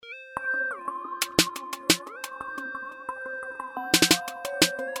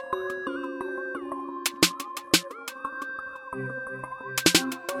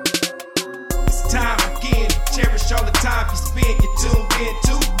cherish all the time you spend, you tuned in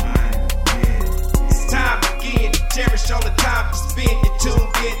to. It's time again to cherish all the time you spend, you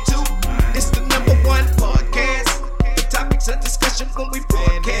tuned in to. It's the number one podcast. The topics of discussion when we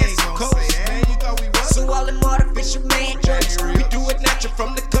broadcast. So all them artificial man jokes, we do it natural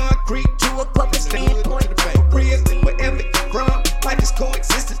from the concrete to a public standpoint. For real, wherever you're from, life is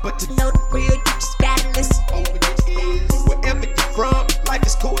coexistence, but to know the real, you just gotta listen. Wherever you're from, life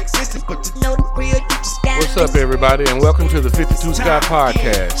is coexistence, but to know the real, you just gotta listen. What's up, everybody, and welcome to the 52 Scott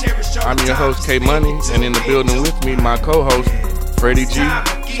Podcast. I'm your host, K Money, and in the building with me, my co-host, Freddie G,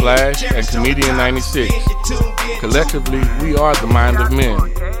 Slash, and Comedian 96. Collectively, we are the Mind of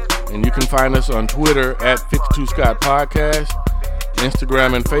Men. And you can find us on Twitter at 52 Scott Podcast,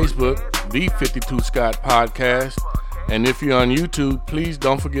 Instagram and Facebook, the 52 Scott Podcast. And if you're on YouTube, please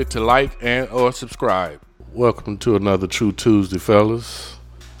don't forget to like and or subscribe. Welcome to another True Tuesday, fellas.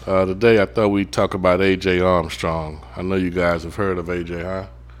 Today I thought we'd talk about AJ Armstrong. I know you guys have heard of AJ, huh?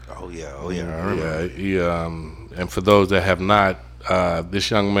 Oh yeah, I remember. Yeah, he and for those that have not,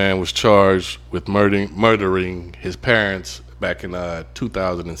 this young man was charged with murdering his parents back in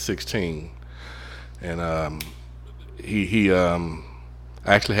 2016, and he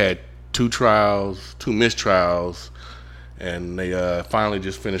actually had two mistrials, and they finally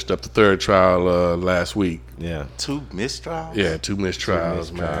just finished up the third trial last week. Yeah, two mistrials. Yeah, two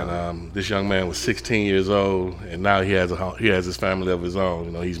mistrials, man. This young man was 16 years old, and now he has his family of his own.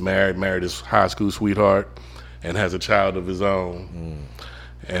 You know, he's married his high school sweetheart, and has a child of his own.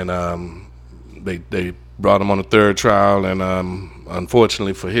 And they brought him on a third trial, and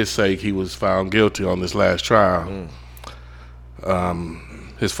unfortunately for his sake, he was found guilty on this last trial.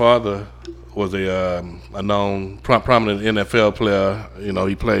 His father was a known, prominent NFL player. You know,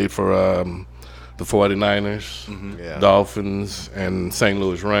 he played for the 49ers, Dolphins, and St.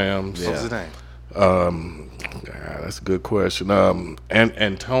 Louis Rams. What was his name? That's a good question.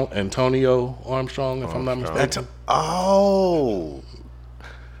 Antonio Armstrong, if I'm not mistaken.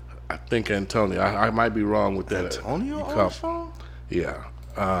 I think Antonio. I might be wrong with that. Antonio Armstrong? Yeah.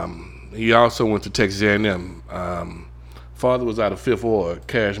 He also went to Texas A&M. Father was out of Fifth Ward,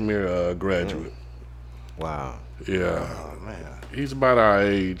 Kashmir graduate. Wow. Yeah. Oh, man. He's about our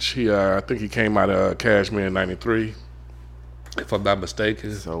age. I think he came out of Kashmir in '93, if I'm not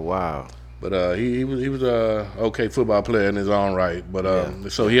mistaken. So wow. But he was a okay football player in his own right.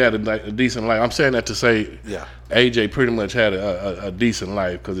 But so he had a decent life. I'm saying that to say, AJ pretty much had a decent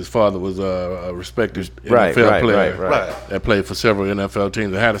life because his father was a respected NFL player that played for several NFL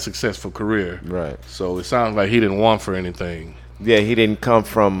teams and had a successful career. Right. So it sounds like he didn't want for anything. Yeah, he didn't come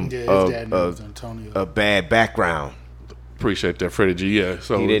from a bad background. Appreciate that, Freddie G. Yeah,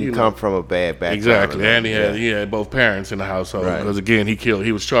 so he didn't come from a bad background. Exactly, and he had both parents in the household because again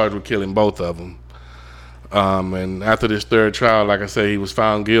he was charged with killing both of them. And after this third trial, like I say, he was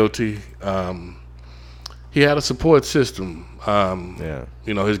found guilty. He had a support system.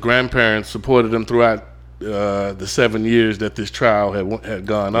 You know, his grandparents supported him throughout the 7 years that this trial had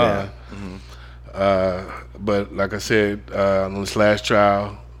gone on. But like I said, on this last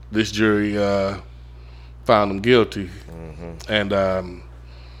trial, this jury found him guilty. And I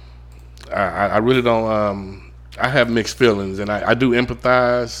really don't. I have mixed feelings, and I do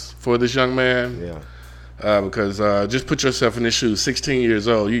empathize for this young man. Because just put yourself in his shoes. 16 years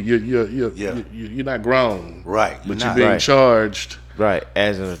old, you're not grown, right? But you're being charged, right,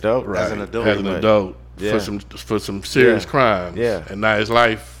 as an adult, for some serious crimes. And now his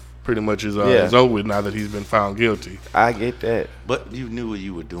life pretty much is over with now that he's been found guilty. I get that. But you knew what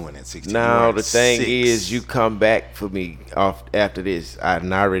you were doing at 16. Now, the thing is, you come back for me after this. I've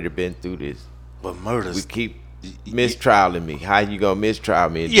already been through this. But murders. We keep mistrialing me. How you going to mistrial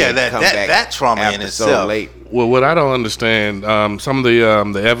me? Yeah, that trauma in itself. So late. Well, what I don't understand, some of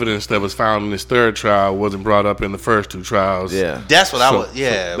the evidence that was found in this third trial wasn't brought up in the first two trials. Yeah. That's what I would,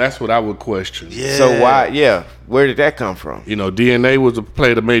 So that's what I would question. Yeah. So why, where did that come from? You know, DNA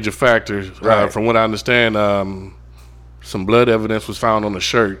played a major factor. From what I understand, some blood evidence was found on the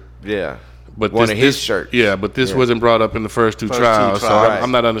shirt. Yeah. But one of his shirts. Yeah, but this wasn't brought up in the first two trials. So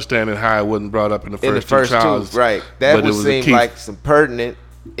I'm not understanding how it wasn't brought up in the first two trials. Right. That would seem like some pertinent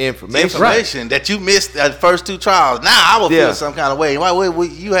information that you missed the first two trials. Now I would feel some kind of way. Why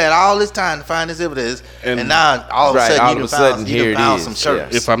you had all this time to find this evidence, and now all of a sudden you found some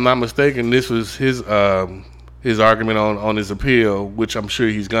shirts. If I'm not mistaken, this was his argument on his appeal, which I'm sure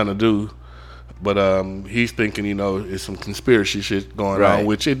he's gonna do. But he's thinking, it's some conspiracy shit going on,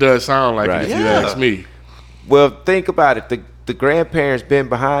 which it does sound like it, if you ask me. Well, think about it. The grandparents been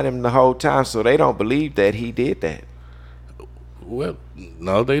behind him the whole time, so they don't believe that he did that. Well,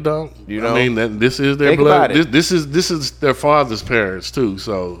 no, they don't. You know, I mean, this is their blood. This is their father's parents too.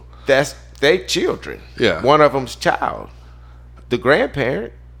 So that's their children. Yeah, one of them's child. The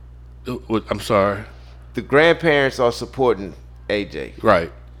grandparent. I'm sorry. The grandparents are supporting AJ.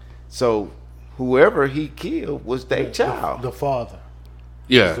 Right. So whoever he killed was their child. The father.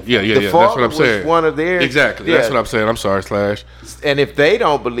 Yeah. That's what I'm saying. Was one of theirs. Exactly. Yeah. That's what I'm saying. I'm sorry, Slash. And if they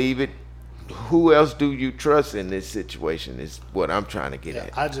don't believe it, who else do you trust in this situation is what I'm trying to get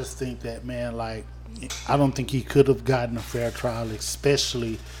at. I just think that, man, like, I don't think he could have gotten a fair trial,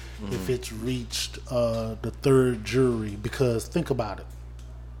 especially if it's reached the third jury, because think about it.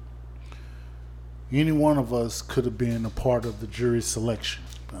 Any one of us could have been a part of the jury selection,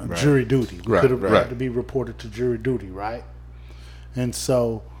 jury duty. We could have had to be reported to jury duty, right? And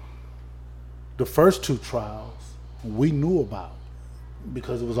so the first two trials we knew about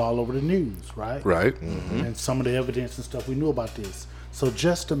because it was all over the news, right? Right. Mm-hmm. And some of the evidence and stuff, we knew about this. So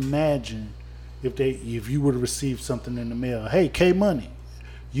just imagine if you would have received something in the mail. Hey, K Money,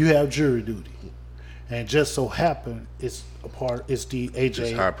 you have jury duty, and just so happened it's the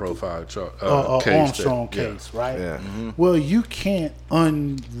AJ high profile Armstrong case, right? Yeah. Mm-hmm. Well, you can't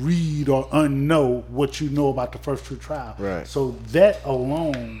unread or unknow what you know about the first two trials. Right. So that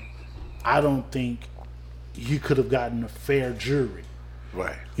alone, I don't think you could have gotten a fair jury.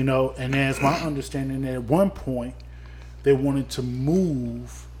 Right. You know, and as my understanding, at one point they wanted to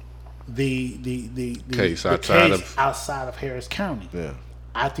move the case outside of Harris County. Yeah.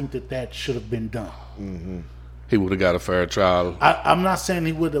 I think that should have been done. Mm-hmm. He would have got a fair trial. I'm not saying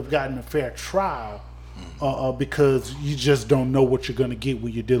he would have gotten a fair trial because you just don't know what you're going to get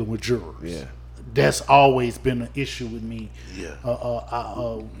when you're dealing with jurors. Yeah. That's always been an issue with me. Yeah.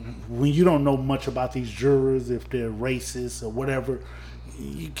 When you don't know much about these jurors, if they're racist or whatever,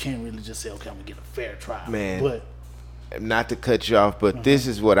 you can't really just say, okay, I'm going to get a fair trial. Man, but not to cut you off, but this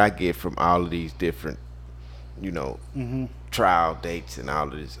is what I get from all of these different, trial dates and all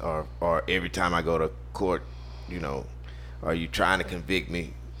of this, or every time I go to court, are you trying to convict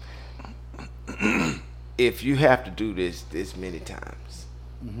me? If you have to do this many times,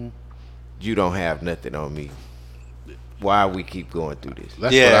 you don't have nothing on me. Why we keep going through this?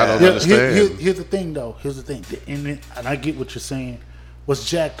 That's what I don't understand. Here's the thing, though. Here's the thing, and I get what you're saying. What's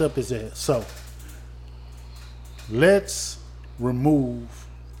jacked up is that. So let's remove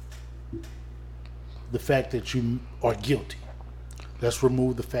the fact that you are guilty. Let's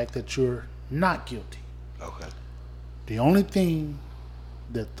remove the fact that you're not guilty. Okay. The only thing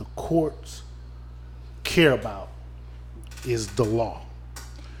that the courts care about is the law.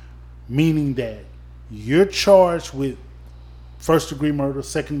 Meaning that you're charged with first-degree murder,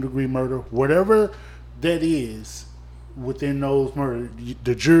 second-degree murder, whatever that is within those murders,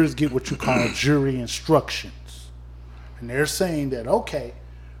 the jurors get what you call jury instructions. And they're saying that, okay,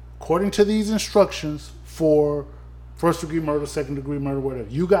 according to these instructions for first-degree murder, second-degree murder, whatever,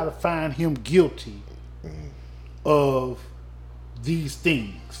 you got to find him guilty of these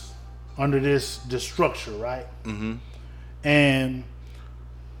things under this structure, right? Mm-hmm. And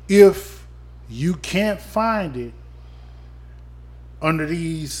if you can't find it under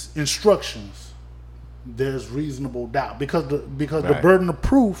these instructions, there's reasonable doubt because the burden of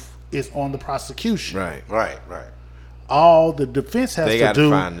proof is on the prosecution. Right. All the defense has to do. They got to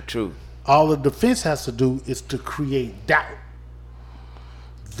find the truth. All the defense has to do is to create doubt.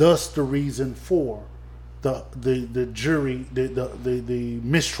 Thus, the reason for the jury, the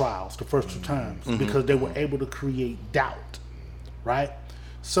mistrials the first two times, because they were able to create doubt, right?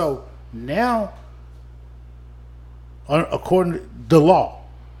 So now, according to the law,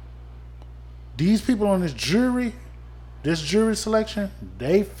 these people on this jury selection,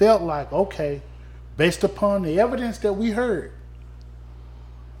 they felt like, okay, based upon the evidence that we heard,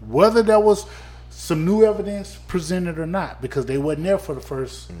 whether there was some new evidence presented or not, because they wasn't there for the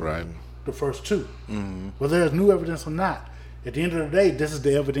first two. Mm-hmm. Whether there's new evidence or not, at the end of the day, this is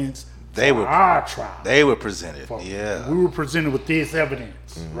the evidence for our trial. They were presented. We were presented with this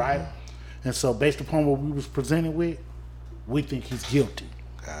evidence, right? And so based upon what we was presented with, we think he's guilty.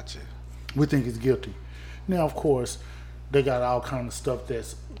 Gotcha. We think he's guilty. Now, of course, they got all kind of stuff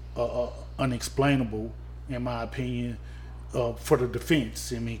that's unexplainable, in my opinion, for the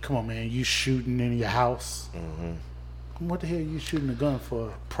defense. I mean, come on, man, you shooting in your house. Mm-hmm. What the hell are you shooting a gun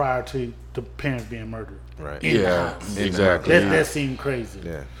for prior to the parents being murdered? Right. In the house. Exactly. That seemed crazy.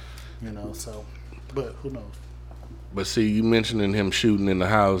 Yeah. So, but who knows? But see, you mentioning him shooting in the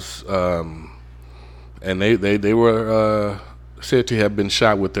house, and they were said to have been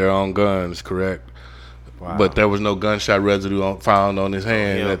shot with their own guns, correct? Wow. But there was no gunshot residue found on his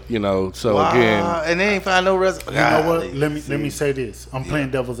hand. That, you know, so again, and they ain't find no residue. You know what? Let me say this. I'm playing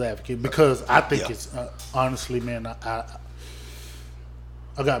devil's advocate because I think it's honestly, man. I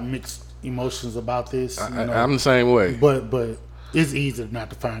got mixed emotions about this. I'm the same way. But it's easy not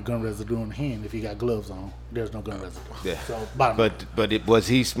to find gun residue on the hand if you got gloves on. There's no gun residue. Yeah. So, was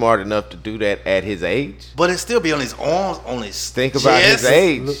he smart enough to do that at his age? But it still be on his arms, on his Think about his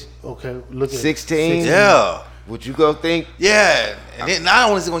age. Look at 16. Yeah. Would you go think? Yeah. And then not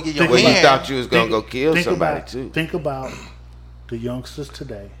only is it going to get your hand. You thought you was going to go kill somebody too. Think about the youngsters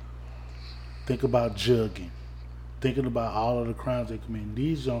today. Think about jugging. Thinking about all of the crimes they commit.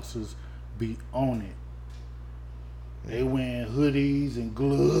 These youngsters be on it. They wearing hoodies and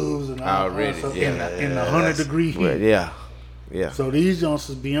gloves and all that stuff in the 100-degree heat. Yeah. So these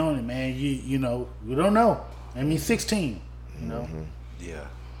youngsters be on it, man. You know, we don't know. I mean, 16. You know. Yeah.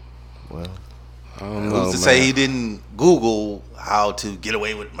 Well, I don't know. Who's to say he didn't Google how to get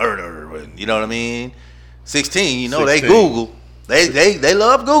away with murder? You know what I mean? 16. You know, 16. They Google. They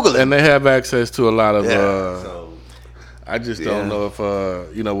love Googling, and they have access to a lot of. I just don't know if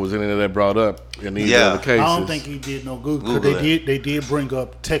was any of that brought up in these other cases. I don't think he did no Google. They did bring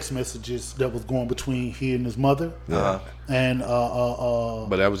up text messages that was going between he and his mother. And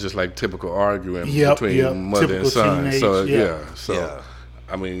but that was just like typical arguing between mother and son. Teenage,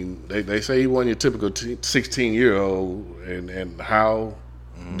 I mean, they say he wasn't your typical 16-year-old, and how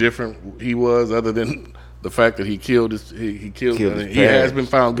different he was, other than the fact that he killed he has been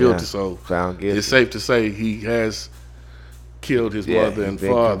found guilty. So it's safe to say he has killed his mother and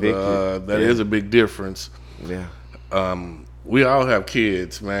father. That is a big difference. Yeah. We all have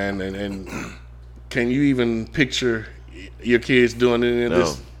kids, man, and can you even picture your kids doing any of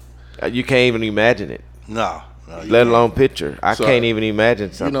this? You can't even imagine it. No, let alone picture. I can't even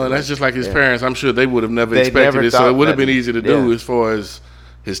imagine something. And that's just like his parents. I'm sure they would have never expected it, so it would have been easy to do as far as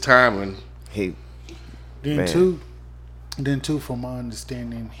his timing. Then too, from my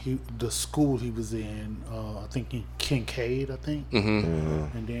understanding, the school he was in, I think in Kincaid,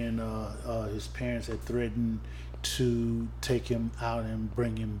 and then his parents had threatened to take him out and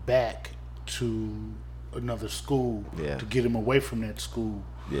bring him back to another school to get him away from that school.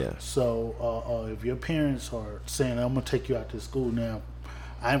 Yeah. So if your parents are saying, "I'm gonna take you out to school," now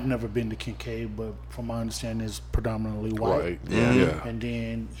I've never been to Kincaid, but from my understanding, it's predominantly white. Yeah. And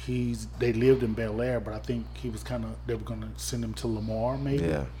then they lived in Bel Air, but I think they were gonna send him to Lamar, maybe.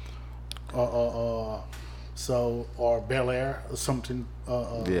 Yeah. Or Bel Air or something.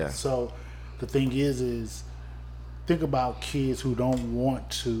 So the thing is think about kids who don't want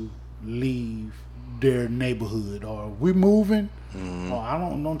to leave their neighborhood, or we're moving,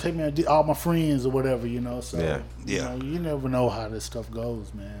 or don't take me out, all my friends or whatever, So you never know how this stuff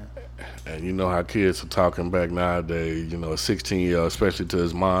goes, man. And you know how kids are talking back nowadays. A 16-year-old, especially to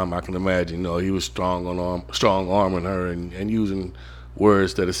his mom, I can imagine. He was strong arming her and using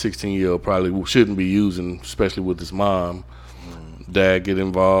words that a 16-year-old probably shouldn't be using, especially with his mom. Dad get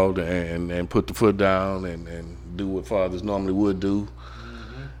involved and put the foot down and do what fathers normally would do.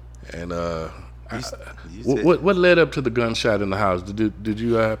 And what led up to the gunshot in the house? Did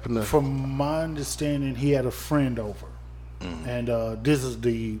you happen to? From my understanding, he had a friend over, and this is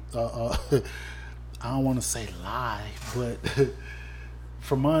the I don't want to say lie, but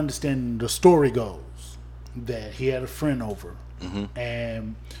from my understanding, the story goes that he had a friend over,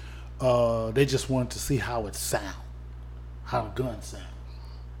 and they just wanted to see how it sound, how the gun sound,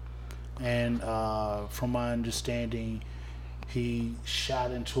 and from my understanding, he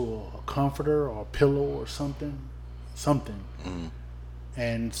shot into a comforter or a pillow or something,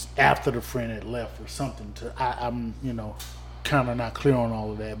 and after the friend had left or something. I'm kind of not clear on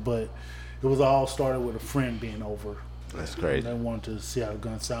all of that, but it was all started with a friend being over. That's crazy. They wanted to see how the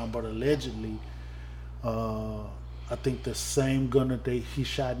gun sound, but allegedly, I think the same gun that he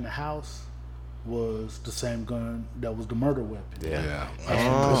shot in the house was the same gun that was the murder weapon. Yeah.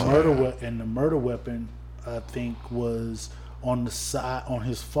 And the murder weapon, I think, was on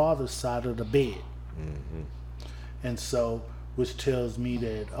his father's side of the bed. And so, which tells me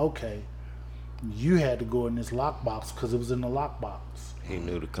that, okay, you had to go in this lockbox because it was in the lockbox. He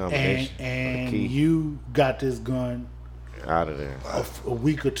knew the combination. And you got this gun out of there a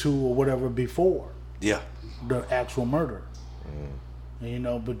week or two or whatever before the actual murder. And,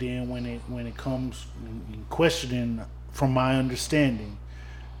 but then when it comes in questioning, from my understanding,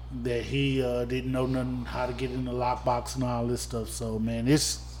 that he didn't know nothing how to get in the lockbox and all this stuff. So man,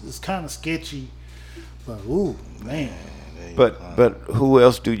 it's kind of sketchy. But ooh, man. But who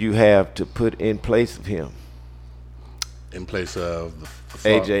else do you have to put in place of him? In place of the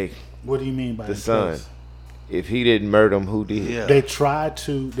AJ. What do you mean by the son? If he didn't murder him, who did? Yeah. They tried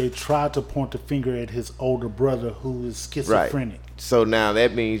to point the finger at his older brother, who is schizophrenic. Right. So now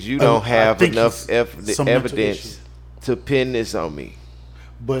that means you don't have enough evidence to pin this on me.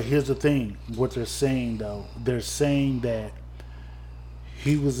 But here's the thing: what they're saying, though, they're saying that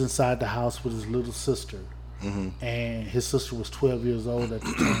he was inside the house with his little sister, and his sister was 12 years old at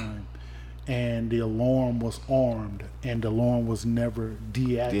the time, and the alarm was armed, and the alarm was never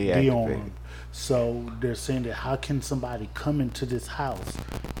de-armed. So they're saying that how can somebody come into this house,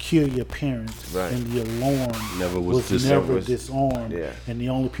 kill your parents, and the alarm was never disarmed, and the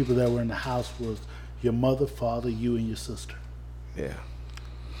only people that were in the house was your mother, father, you, and your sister. Yeah.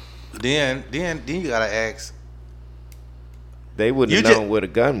 Then you gotta ask. They wouldn't have known where the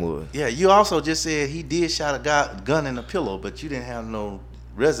gun was. Yeah, you also just said he did shot a gun in a pillow, but you didn't have no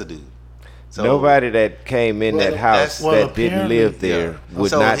residue. So nobody that came in that house that didn't live there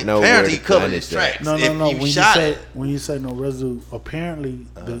would not know where the gun is at. No. When you say no residue, apparently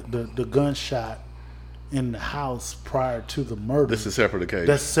the gunshot in the house prior to the murder. This is a separate occasion.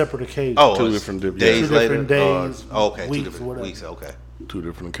 That's a separate occasion. Oh, two different days later. 2 different days. Okay, weeks, 2 different whatever. weeks. Okay. 2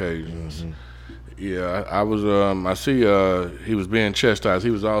 different occasions. Yeah, I was. I see. He was being chastised.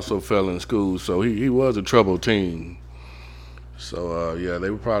 He was also fell in school, so he was a troubled teen. So yeah, they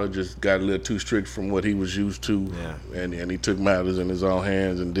probably just got a little too strict from what he was used to, and he took matters in his own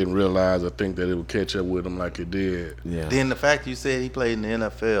hands and didn't realize, I think, that it would catch up with him like it did. Yeah. Then the fact you said he played in the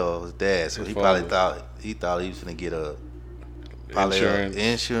NFL, his dad, so he probably thought he was going to get a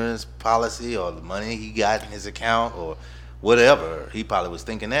insurance policy or the money he got in his account or whatever. He probably was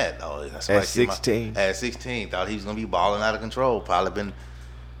thinking that. Oh, that's at 16. At 16, thought he was going to be balling out of control. Probably been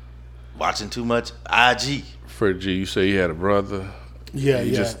watching too much IG. Freddie G, you say he had a brother? Yeah,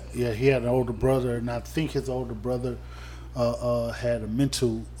 he had an older brother, and I think his older brother had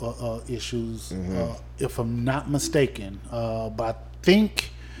mental issues, if I'm not mistaken. But I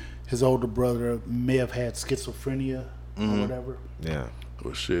think his older brother may have had schizophrenia or whatever. Yeah.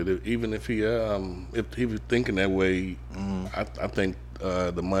 Well, shit. Even if he was thinking that way, I think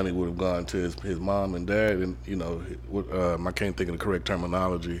the money would have gone to his mom and dad, and I can't think of the correct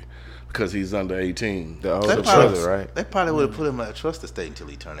terminology. Because he's under 18. The older brother, right? They probably would have put him in a trust estate until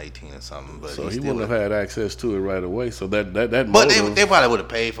he turned 18 or something. But so he wouldn't have had access to it right away. So that But motive, they probably would have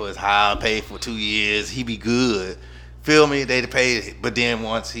paid for his house, paid for 2 years. He'd be good. Feel me? They'd pay. But then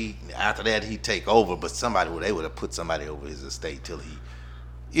after that, he'd take over. But they would have put somebody over his estate till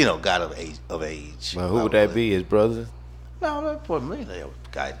he, got of age. Well, who would that be? His brother? No, for me,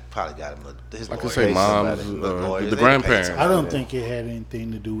 guy probably got him. His I could say moms, the grandparents. I don't think it had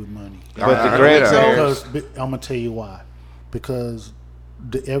anything to do with money. But the grandparents. Because I'm gonna tell you why. Because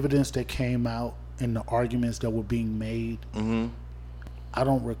the evidence that came out and the arguments that were being made, I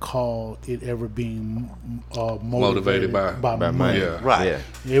don't recall it ever being motivated by money. Yeah. Right.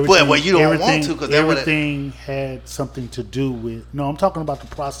 Yeah. Well, you don't want to because everything had something to do with. No, I'm talking about the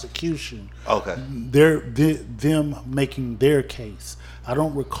prosecution. Okay. Them making their case. I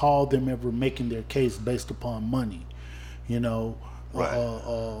don't recall them ever making their case based upon money.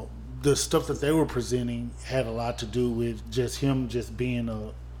 Right. The stuff that they were presenting had a lot to do with just him just being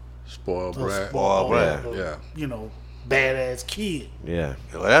a spoiled brat. Yeah. Badass kid. Yeah.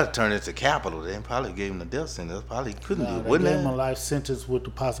 Well, that turned into capital. They probably gave him the death sentence. Probably couldn't do it, wouldn't they? They Gave him a life sentence with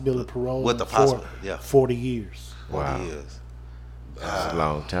the possibility of parole. With the possibility, 40 years. 40 years. That's a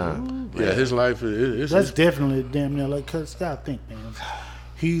long time. Yeah, his life is. That's definitely damn near like. Cause gotta think, man.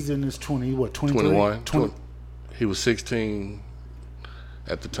 He's in his 21. He was 16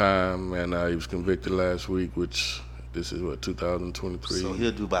 at the time, and he was convicted last week. Which this is 2023. So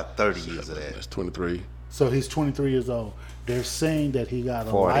he'll do about 30 years of that. That's 23. So he's 23 years old. They're saying that he got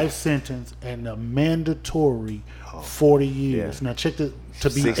a life sentence and a mandatory 40 years. Yeah. Now check this, to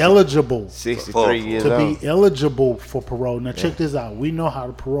be eligible. 63 years old. To be eligible for parole. Now check this out. We know how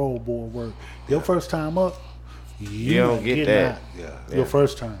the parole board works. Your first time up, you don't get that. Your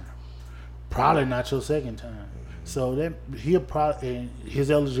first time. Probably not your second time. So that he'll probably his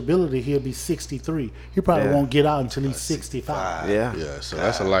eligibility he'll be 63. He probably won't get out until he's 65. Yeah. So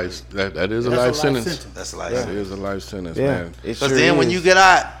that's a life. That is a life sentence. That's a life sentence. That is a life sentence, man. Because Because then when you get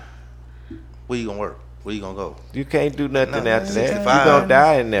out, where you gonna work? Where you gonna go? You can't do nothing after that. You gonna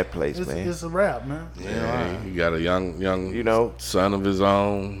die in that place, man. It's a wrap, man. Yeah, he got a young, son of his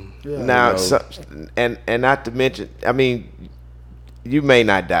own. Yeah. Now, and not to mention, I mean, you may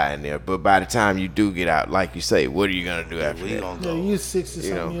not die in there, but by the time you do get out, like you say, what are you gonna do after that? Yeah, you're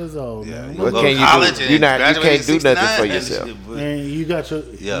 60-something years old, man. What can you do? You can't do nothing for yourself. And you got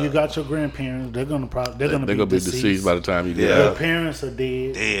your grandparents. They're gonna be deceased by the time you get Your out. parents are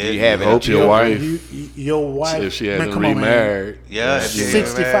dead. You haven't. Hope your wife, if she hasn't remarried,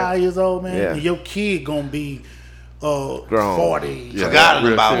 65 years old, man. Yeah. And your kid gonna be grown, 40,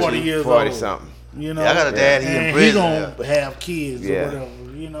 forgotten about 40 years 40 old. something. You know, I got a dad. He in and prison. He gonna have kids or whatever.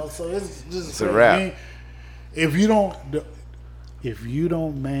 You know, so it's just It's a wrap. If you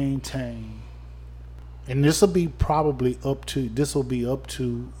don't maintain, and this will be up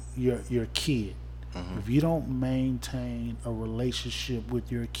to your kid. If you don't maintain a relationship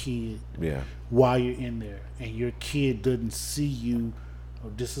with your kid, while you're in there, and your kid doesn't see you,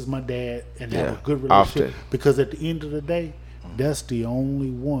 this is my dad, and have a good relationship, often. because at the end of the day, that's the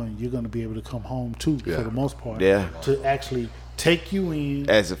only one you're going to be able to come home to for the most part. To actually take you in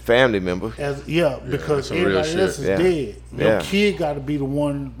as a family member. Because some real everybody else is shit. dead. Your kid got to be the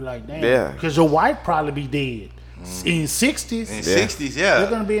one like, damn. Because your wife probably be dead in 60s. In 60s, They're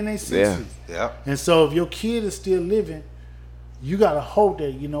going to be in their 60s. Yeah. And so if your kid is still living, you got to hope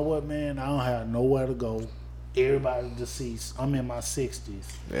that, you know what, man, I don't have nowhere to go. Everybody's deceased. I'm in my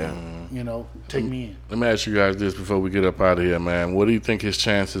 60s. You know, take me in. Let me ask you guys this before we get up out of here, man. What do you think his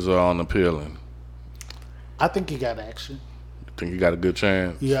chances are on appealing? I think he got action. You think he got a good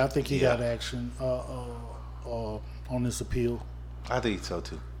chance? Yeah, I think he got action on this appeal. I think so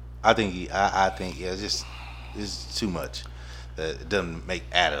too. I think it's too much. It doesn't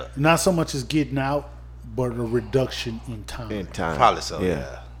add up. Not so much as getting out, but a reduction in time. Probably so.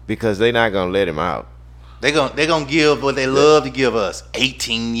 Yeah. Because they're not gonna let him out. They gonna give what they love to give us,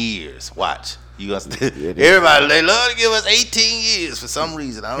 18 years. Watch. Everybody, they love to give us 18 years for some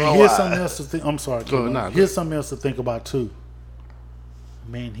reason. I don't know here's why. something else to think. I'm sorry. Here's something else to think about too.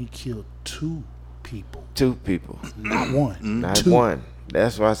 Man, he killed 2 people. 2 people. Not one. Not 2. one.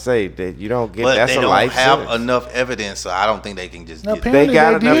 That's why I say that you don't get. But That's they a don't life have sentence. enough evidence, so I don't think they can just get. They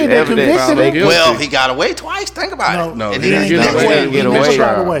got enough evidence. Well, he got away twice. Think about it. No, and he then didn't get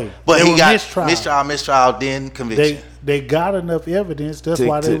away. But They he were got mistrial, then conviction. They got enough evidence. That's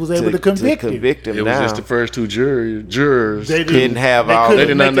why they was able to convict him. It was just the first 2 jurors. They didn't have all. They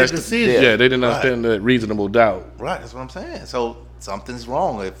didn't understand. Decision. Yeah, they didn't understand the reasonable doubt. Right, that's what I'm saying. So something's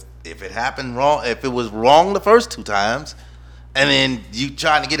wrong. If it happened wrong, if it was wrong the first 2 times, and then you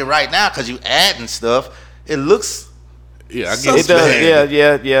trying to get it right now because you adding stuff, it looks. Yeah, I guess it does.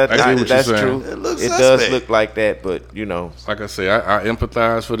 Yeah. That's true. It does look like that, but you know, like I say, I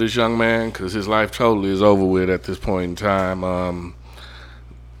empathize for this young man because his life totally is over with at this point in time.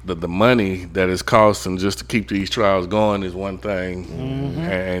 The money that it's costing just to keep these trials going is one thing,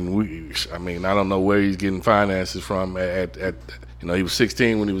 and I don't know where he's getting finances from. He was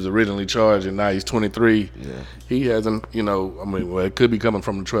 16 when he was originally charged, and now he's 23. Yeah. He hasn't, it could be coming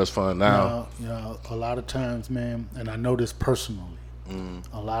from the trust fund now. A lot of times, man, and I know this personally,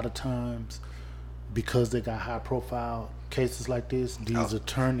 a lot of times, because they got high profile cases like this, these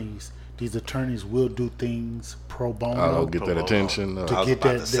attorneys will do things pro bono. Get that attention. To get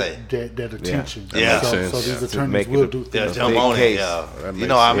that attention. Yeah. So these attorneys will do things. Jump on it. You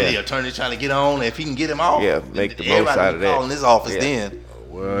know how many attorneys trying to get on? If he can get him off, make the most out of that. Calling his office then.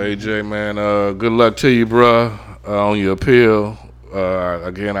 Well, AJ, man, good luck to you, bruh, on your appeal.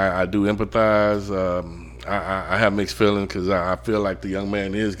 Again, I do empathize. I have mixed feelings because I feel like the young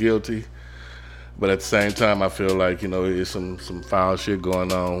man is guilty. But at the same time, I feel like, there's some foul shit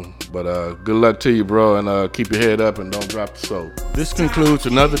going on. But good luck to you, bro, and keep your head up and don't drop the soap. This concludes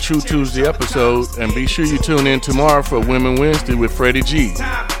another True Tuesday episode, and be sure you tune in tomorrow for Women Wednesday with Freddie G.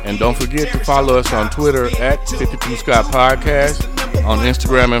 And don't forget to follow us on Twitter at 52 Scott Podcast, on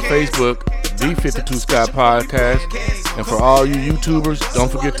Instagram and Facebook, the 52 Scott Podcast. And for all you YouTubers,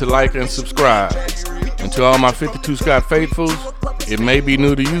 don't forget to like and subscribe. And to all my 52 Scott faithfuls, it may be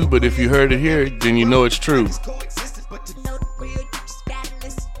new to you, but if you heard it here, then you know it's true.